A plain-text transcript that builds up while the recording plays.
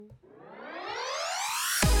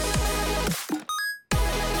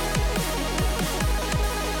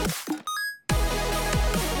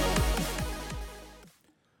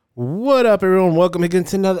What up, everyone? Welcome again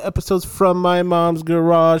to another episode from My Mom's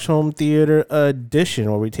Garage Home Theater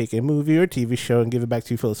Edition, where we take a movie or TV show and give it back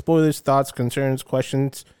to you full of spoilers, thoughts, concerns,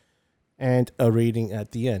 questions, and a rating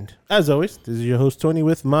at the end. As always, this is your host, Tony,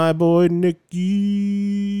 with my boy, Nikki.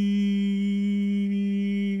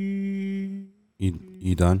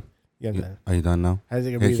 You done? Yeah, man. Are you done now? I had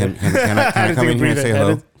to take a breather. Can I come in here and say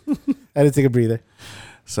hello? I had to take a breather.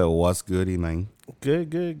 So what's goody, man?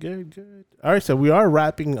 Good. All right, so we are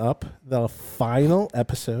wrapping up the final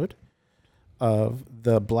episode of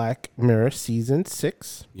the Black Mirror season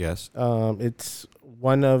 6. Yes. It's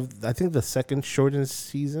one of, I think, the second shortest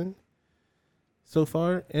season so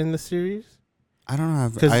far in the series. I don't know.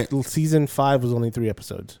 Because season 5 was only 3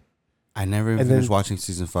 episodes. I never even finished watching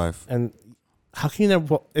season 5. And how can you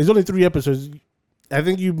never? It's only 3 episodes. I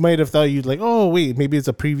think you might have thought you'd like, oh wait, maybe it's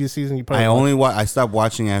a previous season. You probably I stopped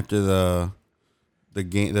watching after the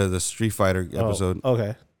game, the Street Fighter episode. Oh,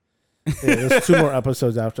 okay. Yeah, there's 2 more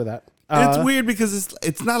episodes after that. It's weird because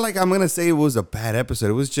it's not like I'm gonna say it was a bad episode.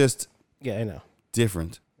 It was just I know,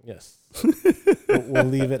 different. Yes. We'll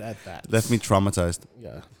leave it at that. Left me traumatized.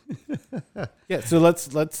 Yeah. Yeah. So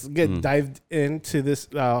let's get dived into this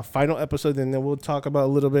final episode, and then we'll talk about a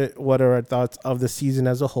little bit what are our thoughts of the season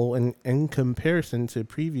as a whole and in comparison to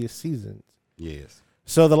previous seasons. Yes.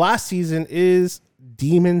 So the last season is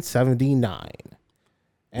Demon 79.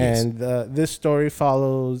 And this story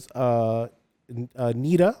follows Nita.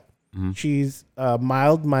 Mm-hmm. She's a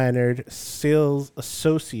mild-mannered sales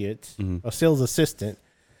associate, a sales assistant,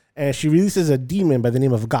 and she releases a demon by the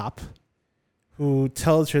name of Gop, who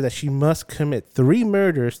tells her that she must commit 3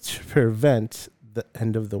 murders to prevent the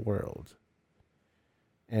end of the world.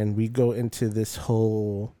 And we go into this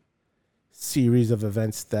whole series of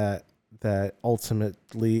events that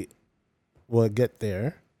ultimately will get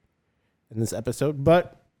there in this episode.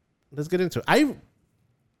 But let's get into it.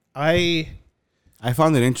 I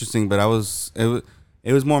found it interesting, but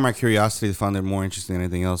it was more my curiosity that found it more interesting than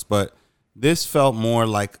anything else. But this felt more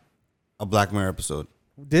like a Black Mirror episode.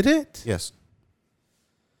 Did it? Yes.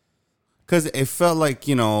 Because it felt like,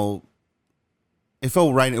 it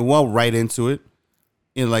felt right into it.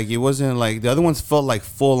 It wasn't like the other ones felt like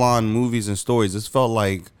full on movies and stories. This felt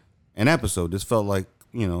like an episode. This felt like,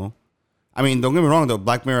 I mean, don't get me wrong, the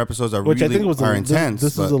Black Mirror episodes are intense.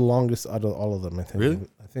 This is the longest out of all of them, I think. Really?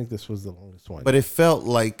 I think this was the longest one. But it felt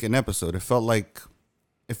like an episode. It felt like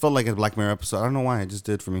a Black Mirror episode. I don't know why. It just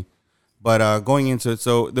did for me. But going into it,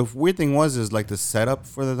 so the weird thing is like the setup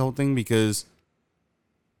for the whole thing, because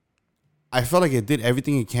I felt like it did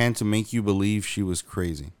everything it can to make you believe she was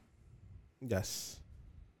crazy. Yes.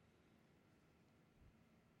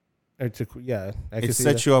 It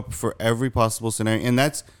set you up for every possible scenario, and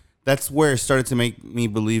that's where it started to make me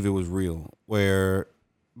believe it was real.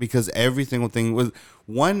 Because every single thing was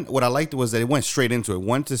what I liked was that it went straight into it.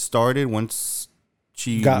 Once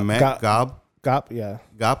she met Gop,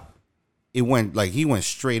 it went like he went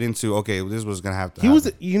straight into, okay, this was gonna have to happen. Was,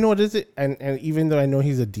 you know what is it? And even though I know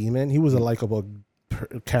he's a demon, he was a likable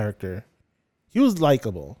character. He was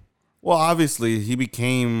likable. Well, obviously, he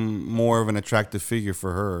became more of an attractive figure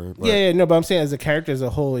for her. But but I'm saying as a character as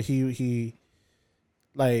a whole, he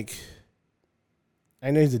like,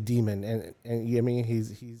 I know he's a demon, and I mean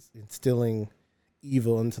he's instilling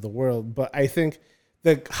evil into the world. But I think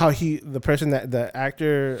the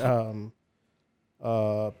actor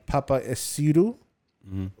Papa Isiru,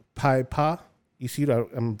 Papa Isiru,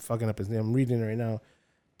 I'm fucking up his name. I'm reading it right now.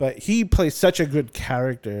 But he plays such a good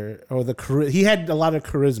character, he had a lot of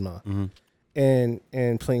charisma in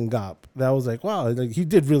playing Gop. That was like, wow, like he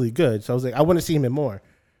did really good. So I was like, I want to see him in more.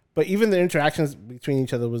 But even the interactions between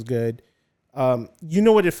each other was good. You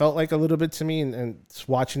know what it felt like a little bit to me, and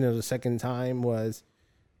watching it a second time was,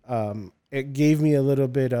 it gave me a little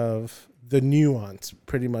bit of the nuance,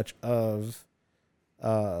 pretty much of,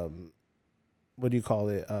 what do you call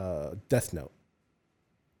it? Death Note.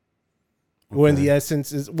 Okay. When the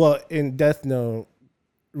essence is, in Death Note,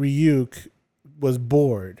 Ryuk was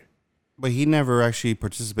bored. But he never actually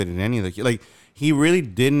participated in any of the, like, he really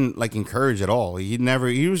didn't like encourage at all. He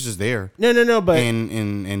was just there. No, but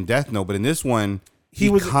in Death Note, but in this one, he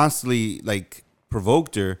was constantly like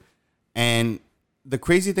provoked her. And the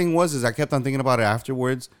crazy thing is I kept on thinking about it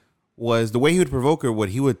afterwards, was the way he would provoke her,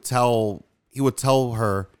 he would tell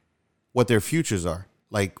her what their futures are.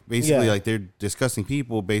 Like basically like they're discussing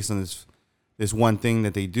people based on this one thing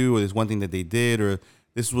that they do, or this one thing that they did, or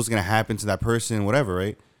this is what's going to happen to that person, whatever,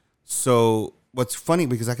 right? So what's funny,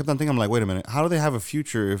 because I kept on thinking, I'm like, wait a minute, how do they have a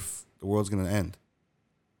future if the world's going to end?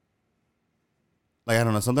 Like, I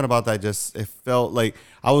don't know, something about that it felt like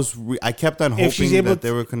I kept on hoping that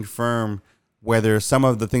they would confirm whether some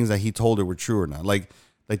of the things that he told her were true or not. Like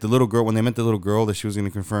the little girl, when they met the little girl, that she was going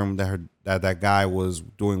to confirm that that guy was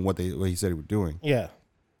doing what he said he was doing. Yeah.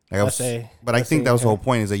 Like I think that was the whole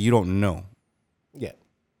point, is that you don't know. Yeah.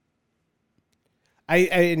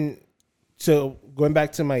 So going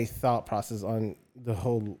back to my thought process on the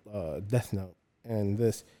whole Death Note and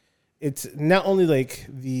this, it's not only like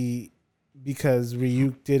because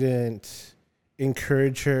Ryuk didn't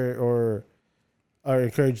encourage her or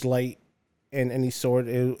encourage Light in any sort.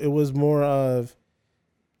 It was more of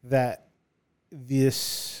that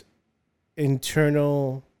this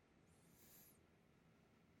internal,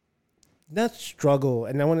 not struggle,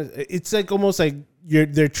 and it's like almost like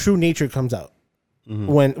their true nature comes out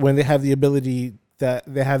when they have the ability, that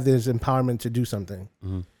they have this empowerment to do something.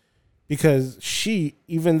 Because she,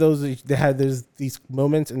 even though they had these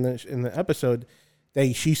moments in the episode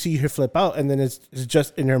that she see her flip out, and then it's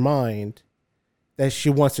just in her mind that she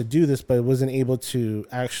wants to do this, but wasn't able to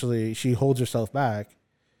actually. She holds herself back,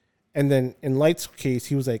 and then in Light's case,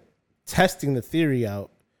 he was like testing the theory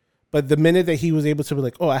out. But the minute that he was able to be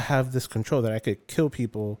like, "Oh, I have this control that I could kill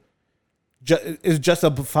people," is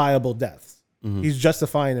justifiable deaths. He's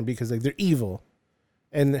justifying it because like they're evil.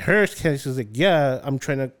 And her case is like, "Yeah, I'm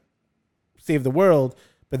trying to save the world,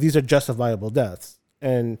 but these are justifiable deaths,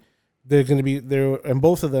 and they're going to be there." And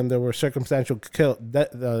both of them, there were circumstantial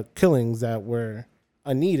killings that were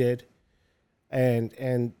unneeded,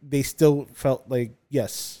 and they still felt like,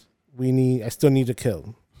 yes, I still need to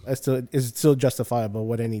kill. It's still justifiable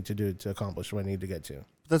what I need to do to accomplish what I need to get to.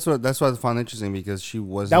 That's what I found interesting, because she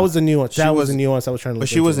wasn't. That was the nuance. That was the nuance I was trying to. But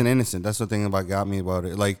she wasn't innocent. That's the thing got me about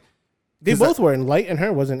it. Like, they both were, and Light and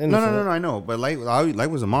her wasn't innocent. No. I know, but Light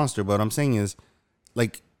was a monster. But what I'm saying is,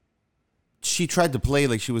 like, she tried to play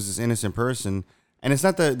like she was this innocent person, and it's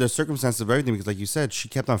not the circumstances of everything, because, like you said, she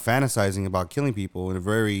kept on fantasizing about killing people in a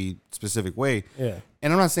very specific way. Yeah.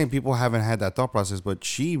 And I'm not saying people haven't had that thought process, but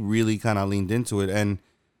she really kind of leaned into it, and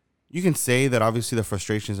you can say that obviously the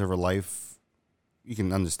frustrations of her life, you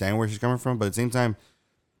can understand where she's coming from, but at the same time,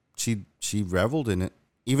 she reveled in it,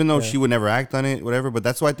 even though she would never act on it, whatever. But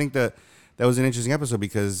that's why I think that was an interesting episode,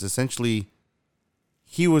 because essentially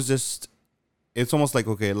he was just, it's almost like,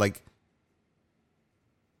 okay, like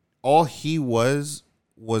all he was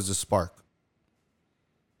the spark.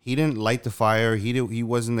 He didn't light the fire. He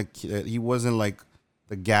wasn't like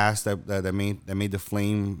the gas that made the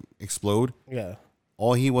flame explode. Yeah.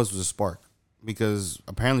 All he was a spark, because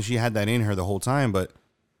apparently she had that in her the whole time, but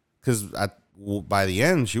because by the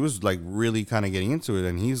end she was like really kind of getting into it,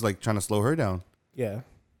 and he's like trying to slow her down. Yeah.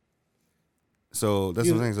 So that's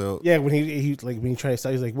what I'm saying. So yeah, when he tried to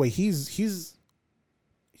stop, he's like, wait, he's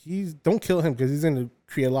don't kill him, because he's going to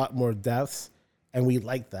create a lot more deaths, and we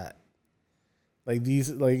like that. Like he's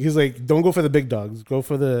like, don't go for the big dogs, go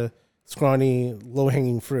for the scrawny, low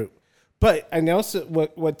hanging fruit. But I also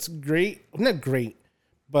what's great, not great.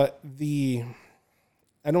 But I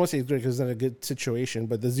don't want to say it's great because it's not a good situation,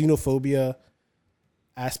 but the xenophobia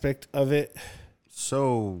aspect of it.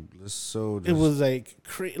 So it was like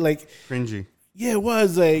cringy. Yeah, it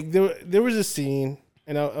was like there was a scene,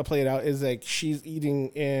 and I'll play it out. Is like she's eating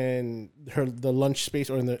in the lunch space,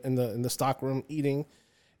 or in the stock room eating,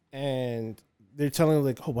 and they're telling her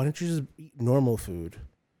like, "Oh, why don't you just eat normal food?"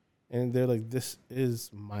 And they're like, "This is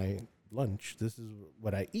my lunch. This is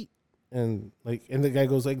what I eat." And the guy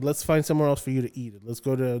goes like, "Let's find somewhere else for you to eat it. Let's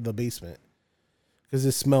go to the basement, because it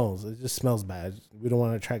just smells bad. We don't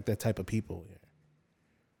want to attract that type of people here."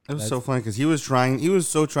 It was so funny, because he was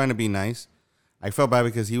so trying to be nice. I felt bad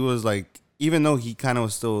because he was like, even though he kind of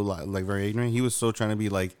was still like very ignorant, he was so trying to be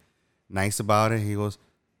like nice about it. He goes,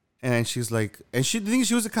 and then she's like, and she thinks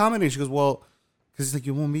she was accommodating. She goes, well, because he's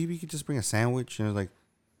like, well, maybe you could just bring a sandwich. And I was like,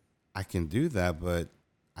 I can do that, but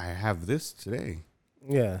I have this today.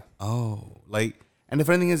 Yeah. Oh, and the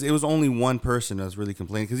funny thing is, it was only one person that was really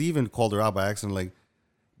complaining, because he even called her out by accident. Like,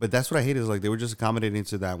 but that's what I hate, is like they were just accommodating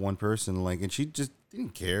to that one person. Like, and she just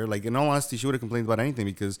didn't care. Like, in all honesty, she would have complained about anything,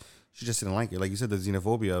 because she just didn't like it. Like you said, the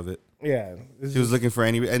xenophobia of it. Yeah. She was looking for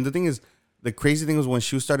any. And the thing is, the crazy thing was when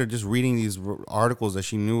she started just reading these articles that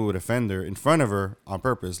she knew would offend her in front of her on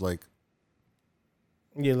purpose. Like,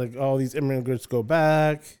 yeah, like all these immigrants go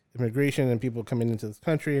back, immigration, and people coming into this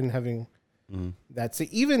country and having. That's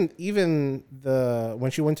it. Even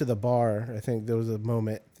when she went to the bar, I think there was a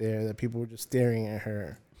moment there that people were just staring at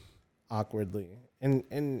her awkwardly,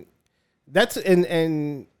 and that's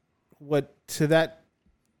and what to that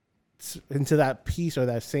into that piece or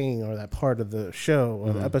that saying or that part of the show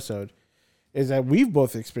or the episode is that we've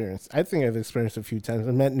both experienced. I think I've experienced a few times,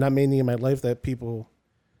 and not many in my life, that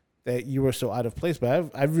you were so out of place.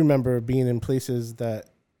 But I remember being in places that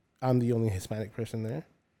I'm the only Hispanic person there,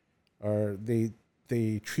 or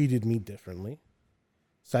they treated me differently.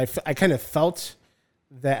 So I kind of felt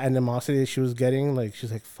that animosity that she was getting. Like,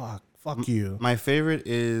 she's like, fuck you. My favorite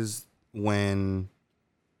is when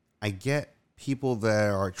I get people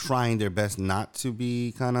that are trying their best not to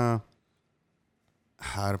be kind of,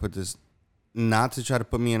 how to put this, not to try to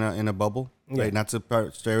put me in a bubble, right? Not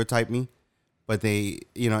to stereotype me, but they,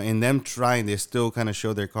 in them trying, they still kind of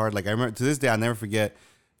show their card. Like, I remember to this day, I'll never forget,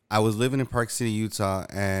 I was living in Park City, Utah,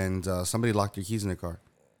 and somebody locked their keys in their car.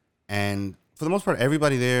 And for the most part,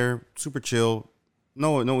 everybody there, super chill,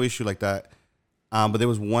 no issue like that. But there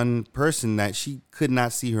was one person that she could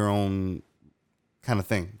not see her own kind of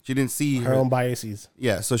thing. She didn't see her own biases.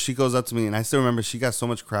 Yeah, so she goes up to me, and I still remember she got so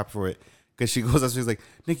much crap for it because she goes up to me, she's like,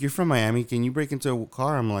 Nick, you're from Miami. Can you break into a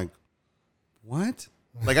car? I'm like, what?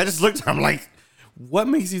 Like, I just looked at her. I'm like, what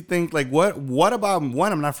makes you think, like, what about,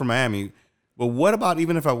 one, I'm not from Miami, but what about,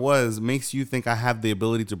 even if I was, makes you think I have the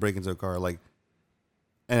ability to break into a car? Like,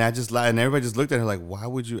 and I just, and everybody just looked at her like, why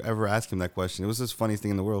would you ever ask him that question? It was the funniest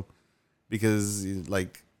thing in the world. Because,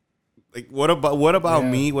 like what about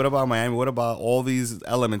me? What about Miami? What about all these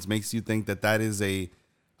elements makes you think that is a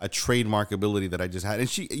trademark ability that I just had?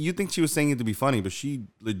 And you think she was saying it to be funny, but she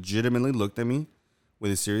legitimately looked at me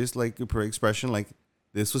with a serious, like, expression, like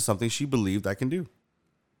this was something she believed I can do.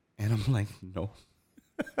 And I'm like, no.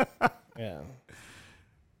 Yeah.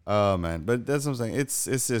 Oh man, but that's what I'm saying. It's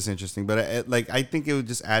just interesting, but I think it would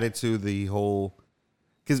just added to the whole,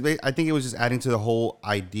 because I think it was just adding to the whole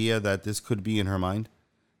idea that this could be in her mind.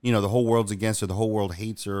 The whole world's against her, the whole world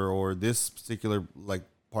hates her, or this particular, like,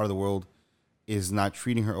 part of the world is not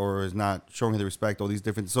treating her or is not showing her the respect. All these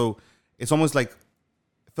different, so it's almost like,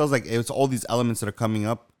 it feels like it's all these elements that are coming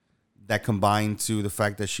up that combine to the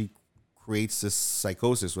fact that she creates this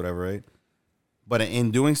psychosis, whatever, right? But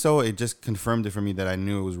in doing so, it just confirmed it for me that I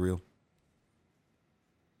knew it was real.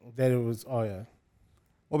 That it was, oh yeah.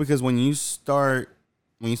 Well, because when you start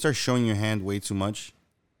showing your hand way too much,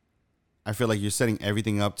 I feel like you're setting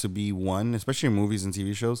everything up to be one, especially in movies and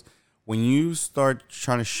TV shows. When you start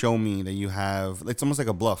trying to show me that you have, it's almost like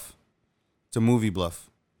a bluff. It's a movie bluff,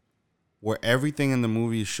 where everything in the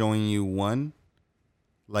movie is showing you one,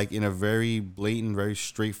 like in a very blatant, very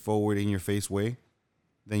straightforward, in your face way,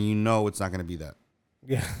 then you know it's not going to be that.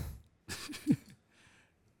 Yeah.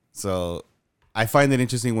 So I find it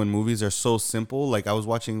interesting when movies are so simple. Like, I was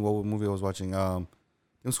watching, what movie I was watching? It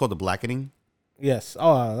was called The Blackening. Yes.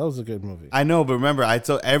 Oh, that was a good movie. I know, but remember,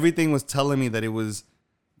 everything was telling me that it was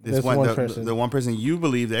this one person. The one person you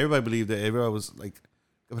believed, everybody believed that, everybody was like,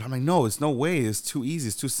 but I'm like, no, it's no way. It's too easy.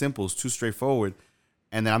 It's too simple. It's too straightforward.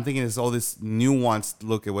 And then I'm thinking it's all this nuanced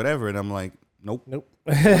look at whatever. And I'm like, nope.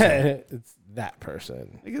 It's that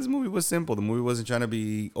person. I guess the movie was simple. The movie wasn't trying to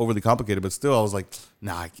be overly complicated, but still I was like,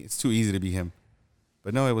 nah, it's too easy to be him.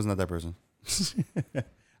 But no, it was not that person.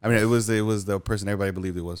 I mean, it was the person everybody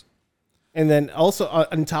believed it was. And then also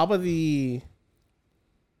on top of the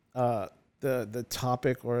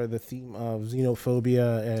topic or the theme of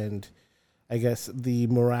xenophobia and I guess the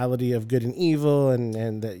morality of good and evil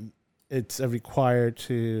and that it's required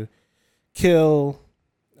to kill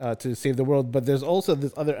to save the world, but there's also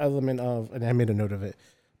this other element of, and I made a note of it,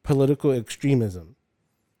 political extremism.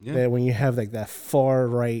 Yeah. That when you have like that far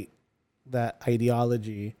right, that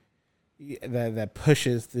ideology that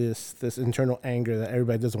pushes this internal anger that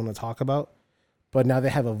everybody doesn't want to talk about, but now they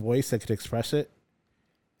have a voice that could express it,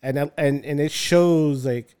 and it shows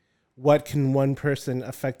like what can one person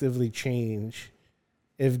effectively change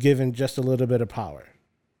if given just a little bit of power.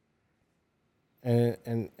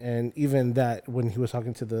 And even that, when he was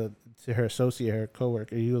talking to her associate, her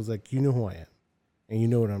coworker, he was like, "You know who I am, and you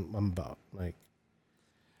know what I'm about. Like,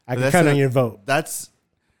 I can count on your vote." But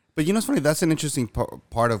you know, it's funny. That's an interesting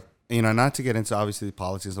part of, not to get into obviously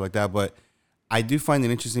politics and stuff like that, but I do find it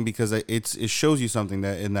interesting because it shows you something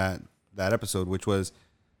that in that episode, which was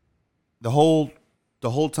the whole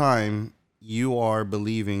time you are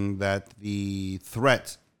believing that the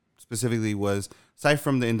threat specifically was, aside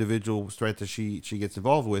from the individual threat that she gets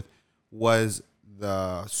involved with, was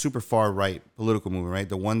the super far right political movement, right?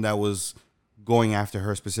 The one that was going after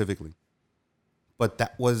her specifically.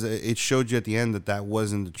 But it showed you at the end that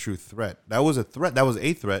wasn't the true threat. That was a threat. That was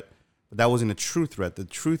a threat, but that wasn't a true threat. The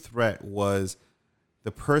true threat was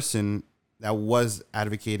the person that was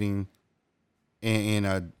advocating in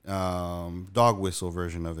a dog whistle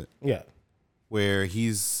version of it. Yeah. Where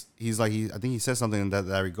he's like, I think he said something in that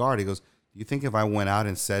regard. He goes, "Do you think if I went out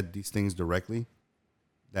and said these things directly,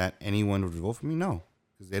 that anyone would vote for me?" No,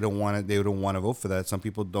 because they don't want to. They don't want to vote for that. Some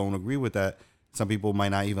people don't agree with that. Some people might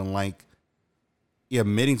not even like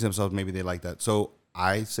admitting to themselves maybe they like that. So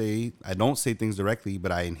I don't say things directly,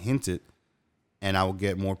 but I hint it, and I will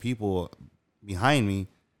get more people behind me,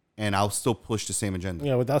 and I'll still push the same agenda.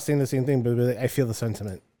 Yeah, without saying the same thing, but I feel the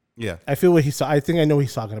sentiment. Yeah, I feel what he saw. I think I know what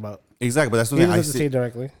he's talking about. exactly. But that's what He I'm saying. doesn't say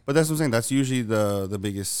directly. But that's what I'm saying. That's usually the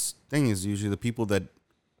biggest thing is usually the people that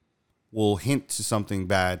will hint to something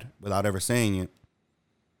bad without ever saying it,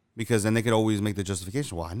 because then they could always make the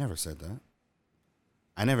justification. Well, I never said that.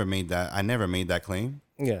 I never made that claim.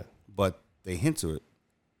 Yeah. But they hint to it.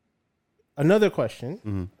 Another question.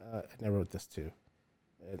 Mm-hmm. And I wrote this too.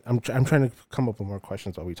 I'm trying to come up with more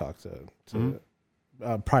questions while we talk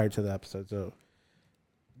prior to the episode. So,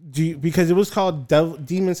 because it was called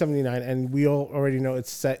Demon 79, and we all already know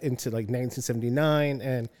it's set into like 1979,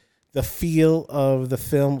 and the feel of the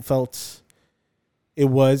film felt it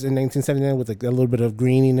was in 1979 with like a little bit of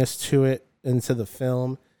greeniness to it into the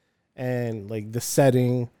film, and like the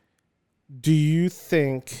setting. Do you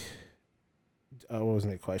think? What was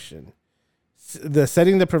my question? The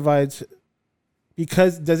setting that provides,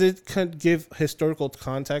 because does it give historical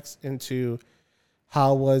context into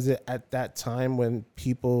how was it at that time when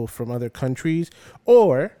people from other countries,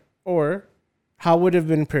 or how would it have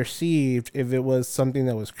been perceived if it was something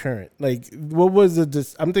that was current? Like, what was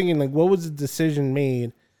I'm thinking, like, what was the decision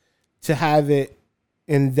made to have it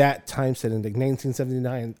in that time setting, like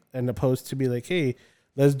 1979, and opposed to be like, hey,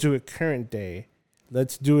 let's do it current day.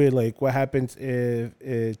 Let's do it like what happens if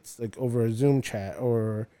it's like over a Zoom chat,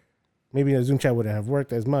 or maybe a Zoom chat wouldn't have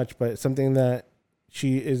worked as much, but something that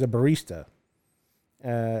she is a barista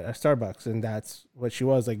at a Starbucks, and that's what she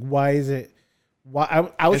was. Like, why is it? Why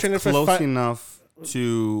I was trying to close enough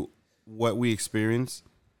to what we experience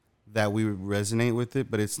that we would resonate with it,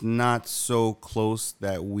 but it's not so close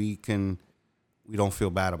that we don't feel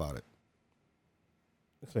bad about it.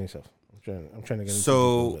 Explain yourself. I'm trying to get into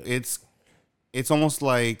so it's almost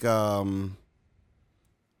like okay,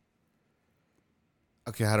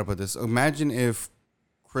 how to put this? Imagine if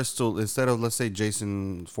Crystal, instead of, let's say,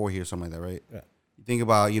 Jason Voorhees or something like that, right? Yeah. You think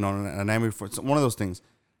about, an Nightmare Before, one of those things.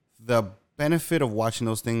 The benefit of watching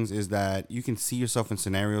those things is that you can see yourself in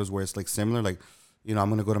scenarios where it's like similar, like, I'm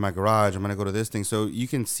going to go to my garage, I'm going to go to this thing. So you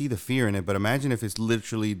can see the fear in it. But imagine if it's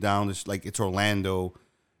literally down this, like it's Orlando,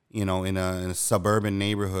 in a suburban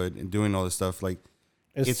neighborhood and doing all this stuff. Like,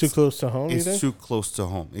 it's too close to home. It's too close to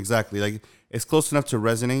home. Exactly. Like, it's close enough to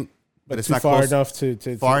resonate, but it's too not far close enough to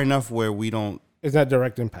far enough where we don't. It's not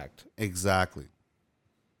direct impact. Exactly.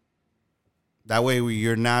 That way,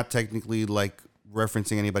 you're not technically like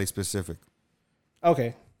referencing anybody specific.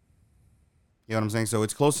 Okay. You know what I'm saying? So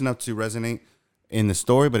it's close enough to resonate in the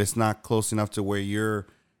story, but it's not close enough to where you're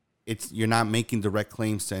not making direct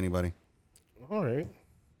claims to anybody. All right.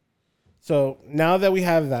 So now that we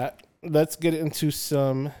have that, let's get into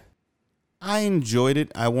some. I enjoyed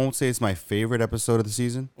it. I won't say it's my favorite episode of the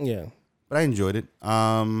season. Yeah. But I enjoyed it.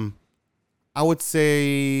 I would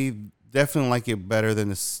say definitely like it better than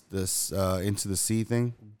this Into the Sea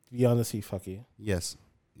thing. Beyond the Sea, fuck you. Yes,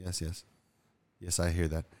 I hear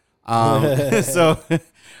that. So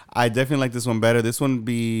I definitely like this one better. This one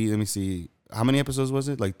let me see. How many episodes was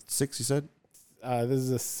it? Like 6, you said? This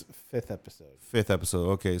is the 5th episode. 5th episode.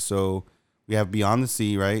 Okay, so we have Beyond the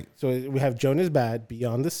Sea, right? So we have Joan is Bad,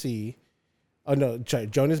 Beyond the Sea. Oh, no,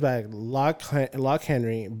 Joan is Bad, Lock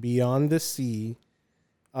Henry, Beyond the Sea.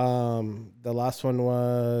 The last one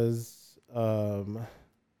was...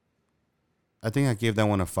 I think I gave that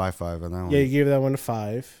one a 5/5 on that one. Yeah, you gave that one a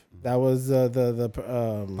 5. That was the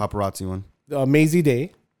paparazzi one. Maisie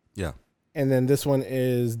Day. Yeah. And then this one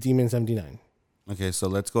is Demon 79. Okay, so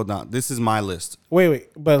let's go down. This is my list. Wait.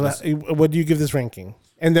 But what do you give this ranking?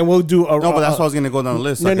 And then we'll do No, but that's why I was going to go down the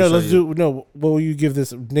list. What will you give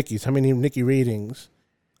this Nikki's? How many Nikki ratings?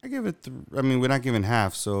 I give it, we're not giving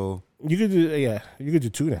half, so. You could do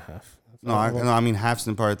 2.5. No, I mean half's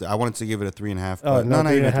in part. I wanted to give it a 3.5. Oh, no,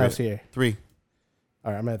 3.5 here. 3.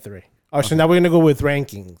 All right, I'm at 3. Oh, so now we're going to go with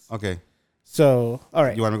rankings. Okay. So, all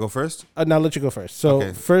right. You want to go first? Now let you go first.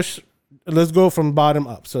 So, First, let's go from bottom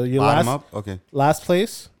up. So, your bottom up? Okay. Last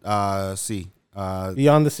place? Sea.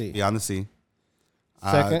 Beyond the Sea. Beyond the Sea.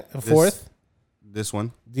 Second, fourth? This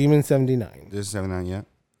one. Demon 79. This is 79,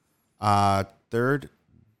 yeah. Third,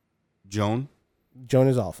 Joan. Joan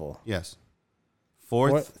is awful. Yes.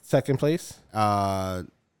 Fourth. Second place?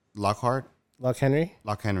 Lockhart. Lock Henry,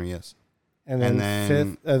 yes. And then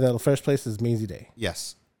fifth, the first place is Maisie Day.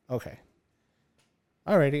 Yes. Okay.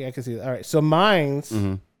 Alrighty, I can see that. All right, so mine's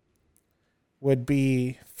would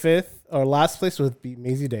be fifth, or last place would be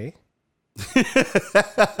Maisie Day.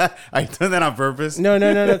 Are you doing that on purpose? No,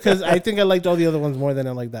 because I think I liked all the other ones more than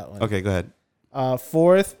I liked that one. Okay, go ahead.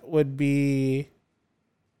 Fourth would be,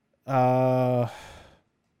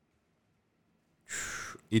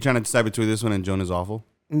 You trying to decide between this one and Joan is Awful?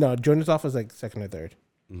 No, Joan is Awful is like second or third.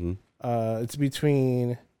 Mm-hmm. It's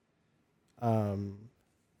between Demon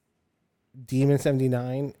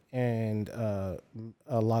 79 and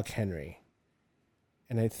Lock Henry.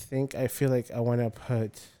 And I feel like I want to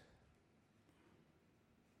put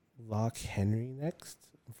Lock Henry next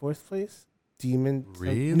in fourth place. Demon.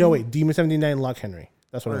 Really? No, wait. Demon 79, Lock Henry.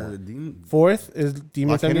 That's what I want. Fourth is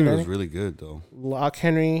Demon Lock 79. Henry was really good, though. Lock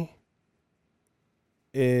Henry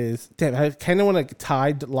is... Damn, I kind of want to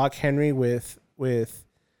tie Lock Henry with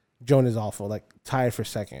Joan is Awful. Like, tied for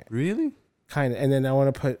second. Really? Kind of. And then I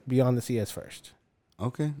want to put Beyond the Sea as first.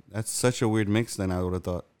 Okay. That's such a weird mix then, I would have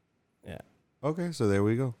thought. Yeah. Okay, so there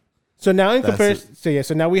we go. So now in comparison...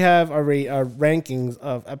 So now we have our rankings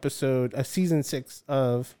of season 6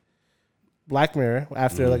 of Black Mirror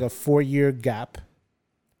after like a 4-year gap.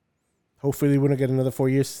 Hopefully we don't get another 4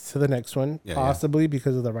 years to the next one, possibly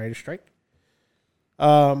because of the writer's strike.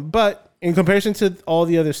 But in comparison to all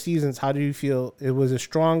the other seasons, how do you feel? Was it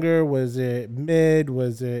stronger? Was it mid?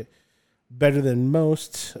 Was it better than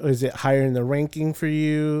most? Or is it higher in the ranking for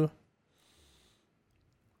you?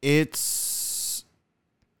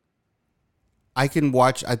 I can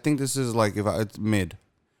watch. I think this is like it's mid,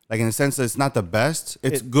 like in the sense that it's not the best.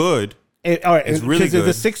 It's good. All right, it's really good.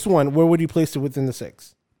 The sixth one, where would you place it within the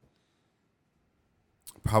 6?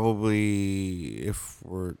 Probably if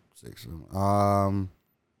we're 6.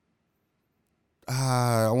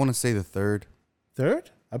 I want to say the third.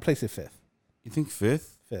 Third? I'd place it 5th. You think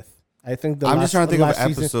 5th? 5th. I think I'm just trying to think of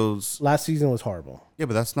episodes. Last season was horrible. Yeah,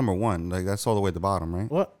 but that's number 1. Like that's all the way at the bottom,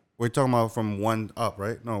 right? What? We're talking about from 1 up,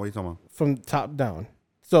 right? No, what are you talking about? From top down.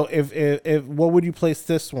 So if what would you place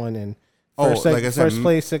this one in? First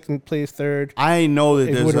place, second place, third. I know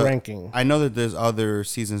that there's a ranking. I know that there's other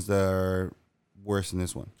seasons that are worse than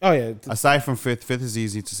this one. Oh yeah. Aside from 5th, 5th is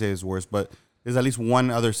easy to say is worse, but there's at least one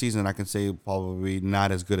other season I can say probably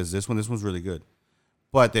not as good as this one. This one's really good,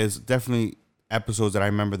 but there's definitely episodes that I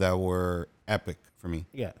remember that were epic for me.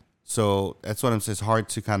 Yeah. So that's what I'm saying. It's hard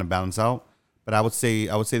to kind of balance out, but I would say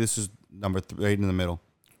this is number 3 right in the middle.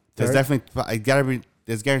 There's definitely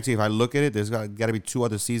there's guarantee if I look at it, there's got to be 2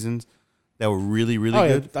 other seasons that were really, really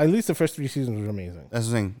good. Yeah. At least the first 3 seasons were amazing. That's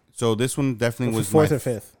the thing. So this one definitely was 4th or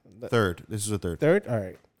 5th. Third. This is a third. Third? All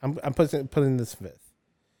right. I'm putting this 5th.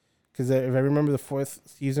 Because if I remember the 4th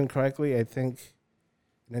season correctly, I think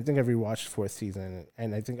I rewatched 4th season,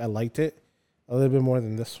 and I think I liked it a little bit more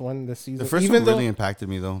than this one this season. The first one really impacted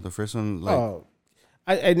me, though. The first one,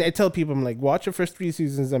 I tell people, I'm like, watch the first 3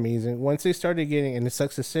 seasons, amazing. Once they started getting, and it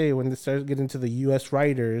sucks to say, when they started getting to the U.S.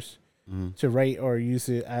 writers to write or use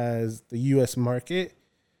it as the U.S. market,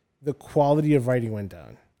 the quality of writing went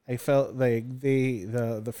down. I felt like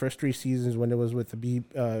the first 3 seasons when it was with the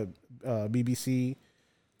BBC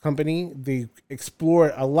company, they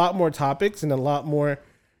explored a lot more topics and a lot more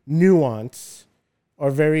nuance,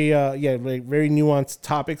 or very very nuanced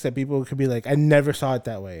topics that people could be like, I never saw it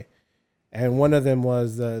that way. And one of them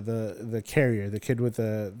was the carrier, the kid with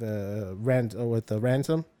the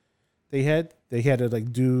ransom. They had to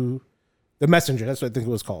like do the messenger. That's what I think it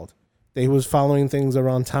was called. They was following things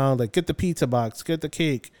around town, like get the pizza box, get the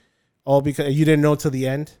cake, all because you didn't know till the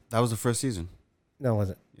end. That was the first season. No, it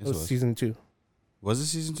wasn't. Yes, it was season 2. Was it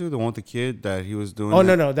season 2? The one with the kid that he was doing? Oh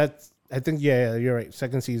no, that's I think you're right.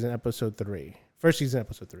 Second season, episode 3. First season,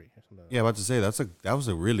 episode 3. Yeah, about to say that was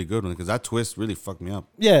a really good one because that twist really fucked me up.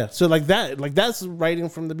 Yeah, so that's writing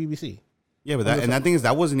from the BBC. Yeah, but that thing is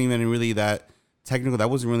that wasn't even really that technical. That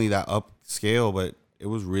wasn't really that upscale, but it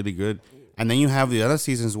was really good. And then you have the other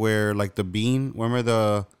seasons where like the bean.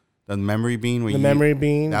 Remember the memory bean? Where memory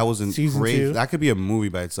bean. That was crazy. 2. That could be a movie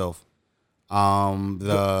by itself.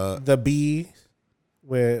 The bee.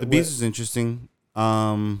 The bees is interesting.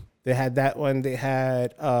 They had that one. They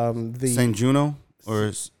had the Saint Juno,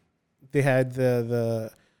 or they had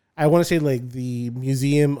the I want to say like the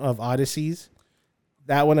Museum of Odysseys.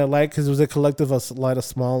 That one I like because it was a collective of a lot of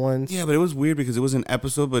small ones. Yeah, but it was weird because it was an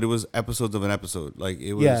episode, but it was episodes of an episode. Like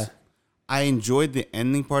it was. Yeah. I enjoyed the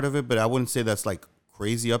ending part of it, but I wouldn't say that's like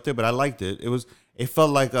crazy up there. But I liked it. It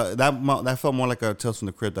felt like that felt more like a Tales from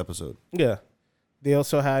the Crypt episode. Yeah. They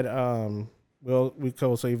also had we could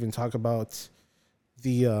also even talk about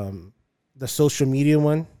the social media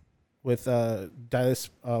one with Dallas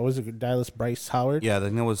Bryce Howard. Yeah, I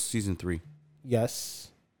think that was season 3. Yes.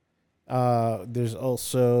 There's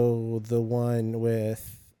also the one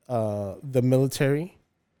with the military.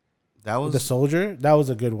 That was the soldier. That was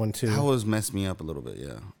a good one too. That was messed me up a little bit.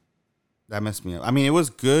 Yeah, that messed me up. I mean, it was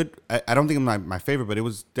good. I don't think it's my favorite, but it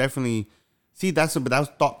was definitely. See, but that was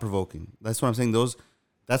thought provoking. That's what I'm saying.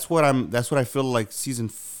 That's what I feel like. Season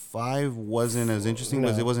 5 wasn't as interesting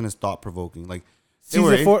because it wasn't as thought provoking. Like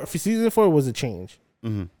season 4 was a change.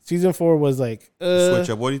 Mm-hmm. Season 4 was like switch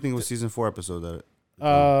up. What do you think was season 4 episode?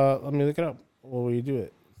 Let me look it up. What will you do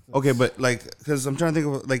it? Okay, but like, because I'm trying to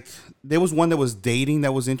think of like, there was one that was dating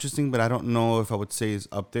that was interesting, but I don't know if I would say is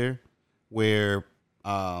up there. Where,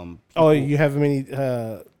 you have many.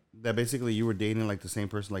 That basically you were dating like the same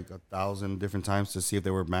person like 1,000 different times to see if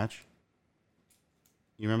they were a match.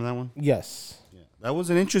 You remember that one? Yes. Yeah, that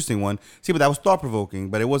was an interesting one. See, but that was thought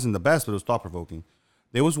provoking, but it wasn't the best, but it was thought provoking.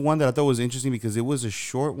 There was one that I thought was interesting because it was a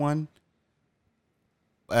short one.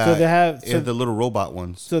 So they have the little robot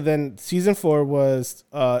ones. So then season 4 was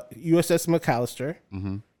USS McAllister.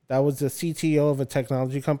 Mm-hmm. That was the CTO of a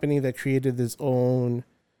technology company that created his own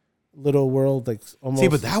little world. Like almost. See,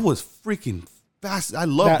 but that was freaking fast. I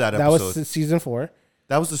love that episode. That was season 4.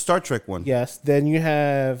 That was the Star Trek one. Yes. Then you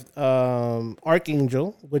have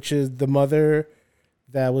Archangel, which is the mother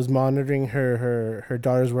that was monitoring her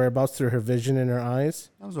daughter's whereabouts through her vision in her eyes.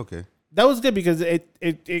 That was okay. That was good because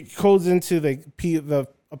it goes into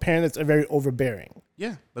a parent that's very overbearing.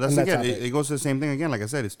 Yeah, but that's again, it goes to the same thing again. Like I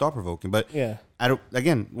said, it's thought provoking. But yeah,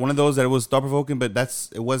 again, one of those that it was thought provoking, but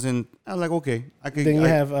it wasn't. I was like, okay, Then you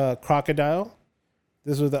have Crocodile.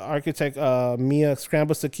 This was the architect. Mia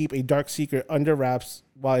scrambles to keep a dark secret under wraps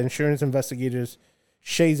while insurance investigators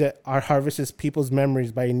Shazet harvests people's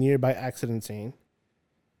memories by a nearby accident scene.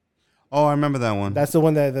 Oh, I remember that one. That's the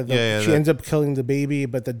one that she ends up killing the baby,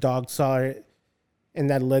 but the dog saw it, and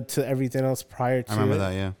that led to everything else prior to it. I remember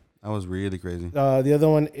that, yeah. That was really crazy. The other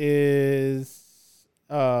one is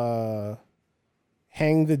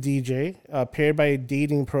Hang the DJ, paired by a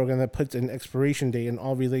dating program that puts an expiration date in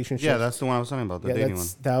all relationships. Yeah, that's the one I was talking about, the dating one.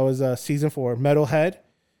 That was season 4. Metalhead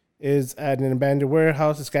is at an abandoned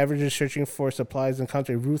warehouse. The scavengers searching for supplies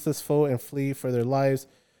encounter a ruthless foe and flee for their lives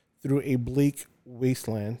through a bleak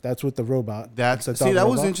wasteland. That's with the robot. That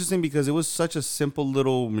was interesting because it was such a simple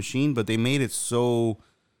little machine, but they made it so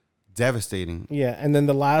devastating. Yeah, and then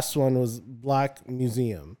the last one was Black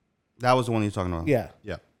Museum. That was the one you're talking about. Yeah.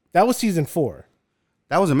 Yeah. That was season 4.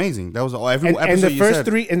 That was amazing. That was every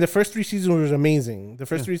episode. And the first 3 seasons was amazing. The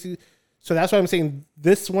first 3 seasons. So that's why I'm saying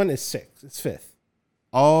this one is 6. It's 5th.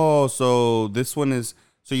 Oh, so this one is.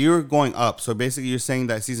 So you're going up. So basically, you're saying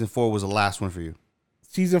that season 4 was the last one for you.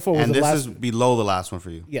 Season 4 was the last. And this is below the last one for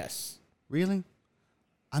you. Yes. Really?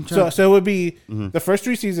 I'm trying. So it would be the first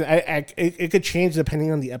 3 seasons. It could change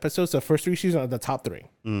depending on the episode. So first 3 seasons are the top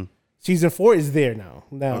 3. Season 4 is there now.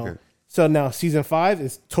 Okay. So now season 5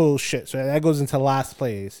 is total shit. So that goes into last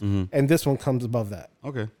place, and this one comes above that.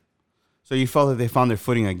 Okay. So you felt that they found their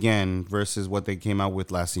footing again versus what they came out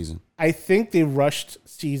with last season. I think they rushed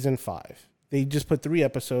season 5. They just put 3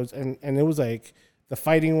 episodes, and it was like the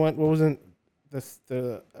fighting one. What wasn't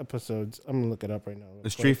the episodes? I'm gonna look it up right now. The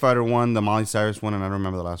Street Fighter one, the Miley Cyrus one, and I don't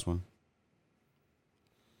remember the last one.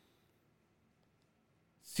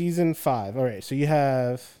 Season 5. All right. So you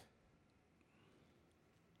have.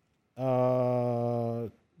 So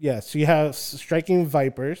you have Striking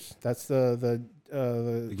Vipers. That's the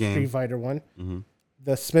Street Fighter one. Mm-hmm.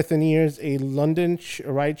 The Smithsonian's a London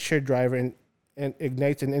rideshare driver and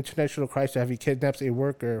ignites an international crisis after he kidnaps a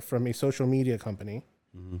worker from a social media company.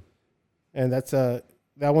 Mm-hmm. And that's that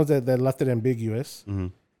one's that left it ambiguous. Mm-hmm.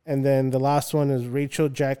 And then the last one is Rachel,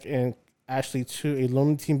 Jack, and Ashley 2. A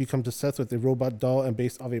lonely teen becomes obsessed with a robot doll and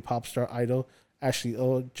based off a pop star idol, Ashley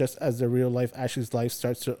O, just as the real life Ashley's life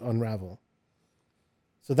starts to unravel.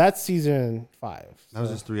 So that's season 5. That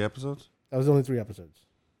was just 3 episodes? That was only 3 episodes.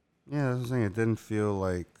 Yeah, that's the thing. It didn't feel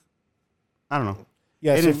like, I don't know.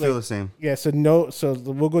 Yeah, it didn't feel the same. Yeah, so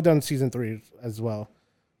we'll go down to season 3 as well.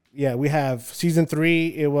 Yeah, we have season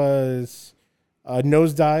 3. It was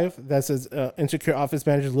Nosedive. That says insecure office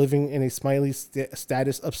manager living in a smiley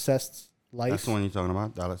status obsessed life. That's the one you're talking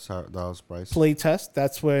about, Dallas Price. Playtest.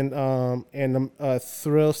 That's when a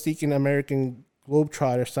thrill-seeking American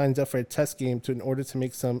globetrotter signs up for a test game in order to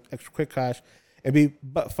make some extra quick cash,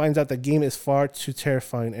 but finds out the game is far too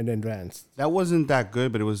terrifying and advanced. That wasn't that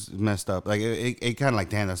good, but it was messed up. Like it kind of like,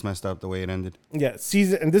 damn, that's messed up the way it ended. Yeah,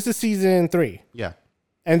 and this is season 3. Yeah,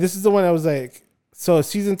 and this is the one I was like. So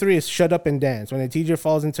season 3 is Shut Up and Dance. When a teacher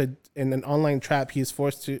falls in an online trap, he is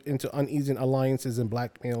forced into uneasy alliances and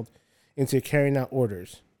blackmailed into carrying out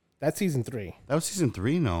orders. That's season 3. That was season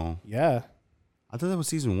 3? No. Yeah. I thought that was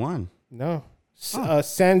season 1. No.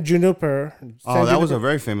 San Juniper. That was a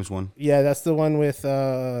very famous one. Yeah, that's the one with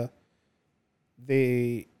that's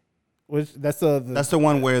the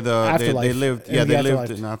one where they lived. Yeah, they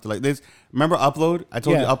lived in afterlife. Remember Upload? I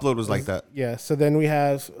told you Upload was like that. Yeah. So then we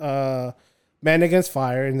have Man Against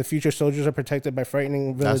Fire. In the future, soldiers are protected by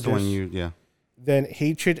frightening villagers. That's the one yeah. Then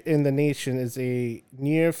Hatred in the Nation is a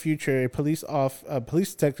near future. A police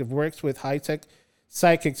detective works with high-tech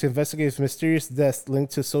psychics to investigate mysterious deaths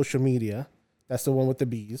linked to social media. That's the one with the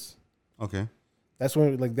bees. Okay. That's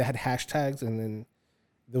when like they had hashtags and then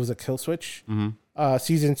there was a kill switch. Mm-hmm.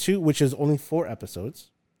 Season 2, which is only 4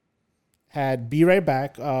 episodes, had Be Right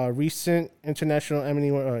Back, recent international Emmy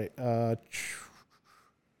award.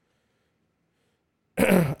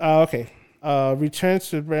 Okay. Returns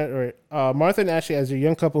to Martha and Ashley as a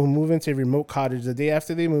young couple who move into a remote cottage. The day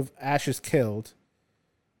after they move, Ash is killed.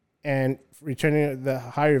 And returning to the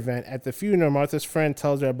higher event, at the funeral, Martha's friend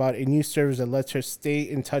tells her about a new service that lets her stay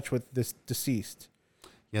in touch with this deceased.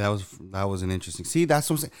 Yeah, that was an interesting. See, that's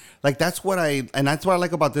what I'm saying. Like that's what I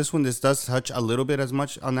like about this one. This does touch a little bit as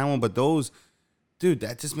much on that one, but those, dude,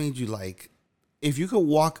 that just made you like, if you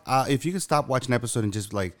could stop watching an episode and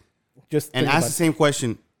just ask the same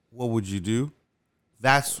question, what would you do?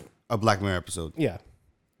 That's a Black Mirror episode. Yeah,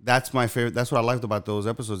 that's my favorite. That's what I liked about those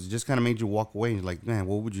episodes. It just kind of made you walk away and you're like, man,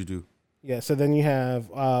 what would you do? Yeah, so then you have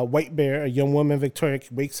White Bear, a young woman, Victoria,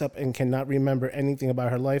 wakes up and cannot remember anything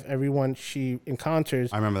about her life. Everyone she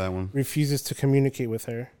encounters, I remember that one, refuses to communicate with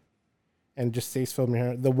her and just stays filming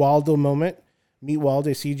her. The Waldo Moment, meet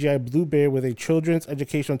Waldo, a CGI blue bear with a children's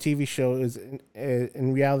educational TV show, is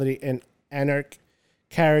in reality an anarch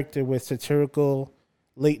character with satirical,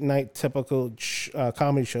 late-night, typical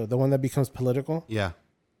comedy show, the one that becomes political. Yeah.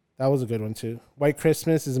 That was a good one, too. White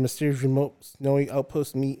Christmas is a mysterious remote snowy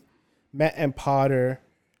outpost meet. Matt and Potter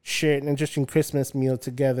shared an interesting Christmas meal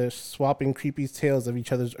together, swapping creepy tales of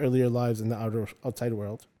each other's earlier lives in the outside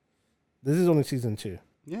world. This is only season 2.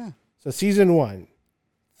 Yeah. So season 1,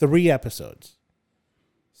 3 episodes.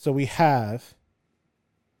 So we have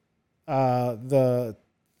the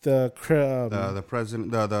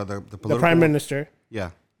president, the prime minister. Yeah.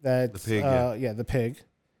 That's the pig. The pig.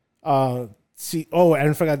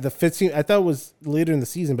 And I forgot the 15. I thought it was later in the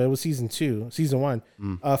season, but it was season 1.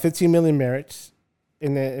 15 million merits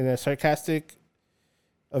in a sarcastic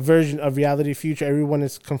version of reality future. Everyone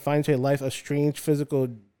is confined to a life of strange physical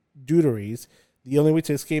duderies. The only way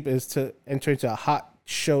to escape is to enter into a hot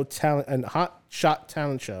shot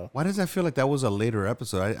talent show. Why does I feel like that was a later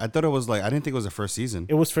episode? I thought it was I didn't think it was the first season.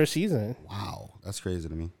 It was first season. Wow, that's crazy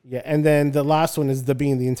to me. Yeah, and then the last one is the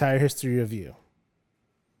entire history of you.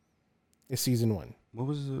 Is season 1. What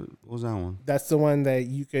was that one? That's the one that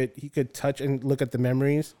he could touch and look at the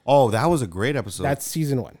memories. Oh, that was a great episode. That's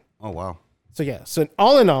season 1. Oh wow. So yeah. So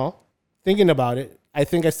all in all, thinking about it, I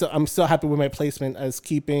think I'm still happy with my placement as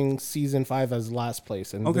keeping season 5 as last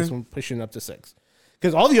place and this one pushing up to 6.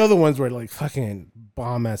 Because all the other ones were like fucking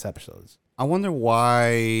bomb ass episodes. I wonder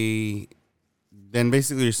why. Then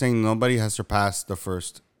basically, you're saying nobody has surpassed the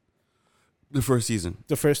first season.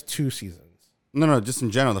 The first 2 seasons. No, just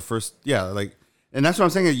in general, the first, and that's what I'm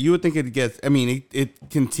saying. You would think it gets, it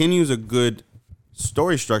continues a good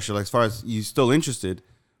story structure, as far as you're still interested,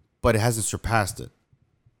 but it hasn't surpassed it.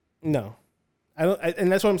 No, and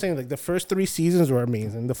that's what I'm saying. Like the first 3 seasons were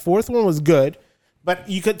amazing. The 4th one was good, but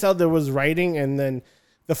you could tell there was writing, and then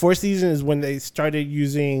the 4th season is when they started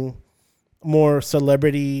using more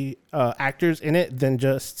celebrity actors in it than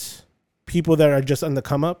just people that are just on the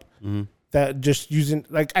come up. Mm-hmm. That just using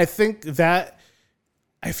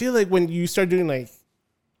I feel like when you start doing like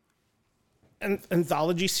an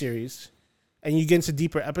anthology series and you get into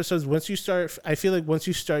deeper episodes, once you start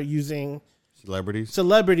using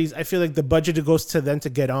celebrities, I feel like the budget goes to them to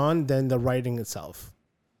get on than the writing itself.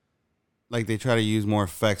 Like they try to use more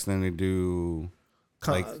effects than they do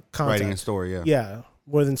writing a story. Yeah. Yeah.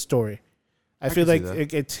 More than story. I feel like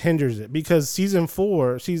it hinders it because season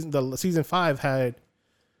 5 had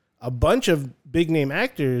a bunch of big name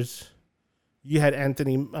actors. You had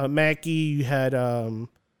Anthony Mackie. You had the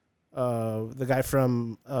guy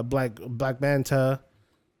from Black Manta.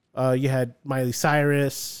 You had Miley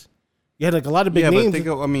Cyrus. You had like a lot of big names.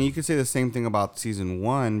 But you could say the same thing about season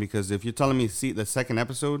 1 because if you're telling me the second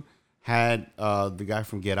episode had the guy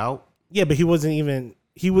from Get Out. Yeah, but he wasn't even.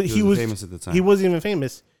 He was famous at the time. He wasn't even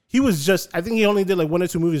famous. He was just. I think he only did like 1 or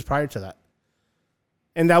 2 movies prior to that.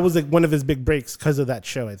 And that was like one of his big breaks because of that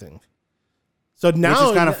show, I think. So now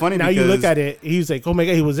it's kind of funny. Now you look at it, he's like, "Oh my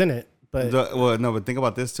god, he was in it." But but think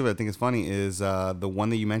about this too. I think it's funny is the one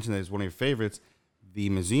that you mentioned that is one of your favorites, the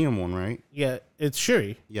museum one, right? Yeah, it's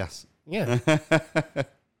Shuri. Yes. Yeah.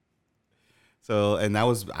 So and that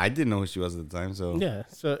was I didn't know who she was at the time. So yeah,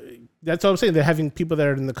 so that's what I'm saying. They're having people that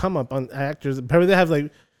are in the come up on actors. Probably they have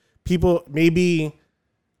like people maybe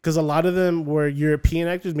because a lot of them were European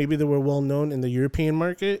actors. Maybe they were well known in the European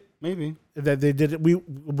market. Maybe that they did.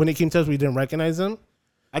 When it came to us, we didn't recognize them.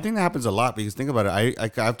 I think that happens a lot because think about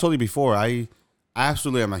it. I've told you before. I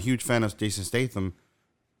absolutely am a huge fan of Jason Statham,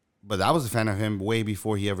 but I was a fan of him way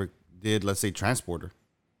before he ever did, let's say, Transporter.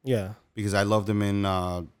 Yeah. Because I loved him in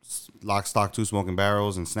Lock, Stock, Two Smoking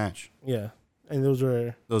Barrels and Snatch. Yeah, and those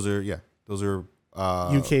are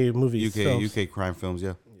UK movies, UK crime films.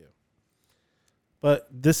 Yeah. But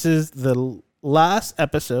this is the last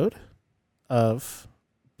episode of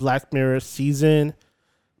Black Mirror season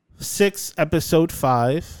 6, episode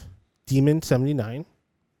 5, Demon 79.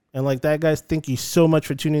 And like that, guys, thank you so much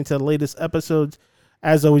for tuning into the latest episodes.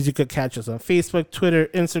 As always, you could catch us on Facebook, Twitter,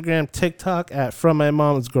 Instagram, TikTok at From My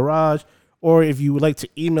Mom's Garage. Or if you would like to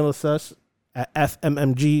email us at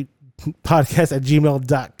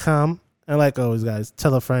fmmgpodcast@gmail.com. And like always, guys,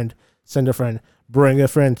 tell a friend, send a friend, bring a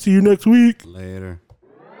friend. See you next week. Later.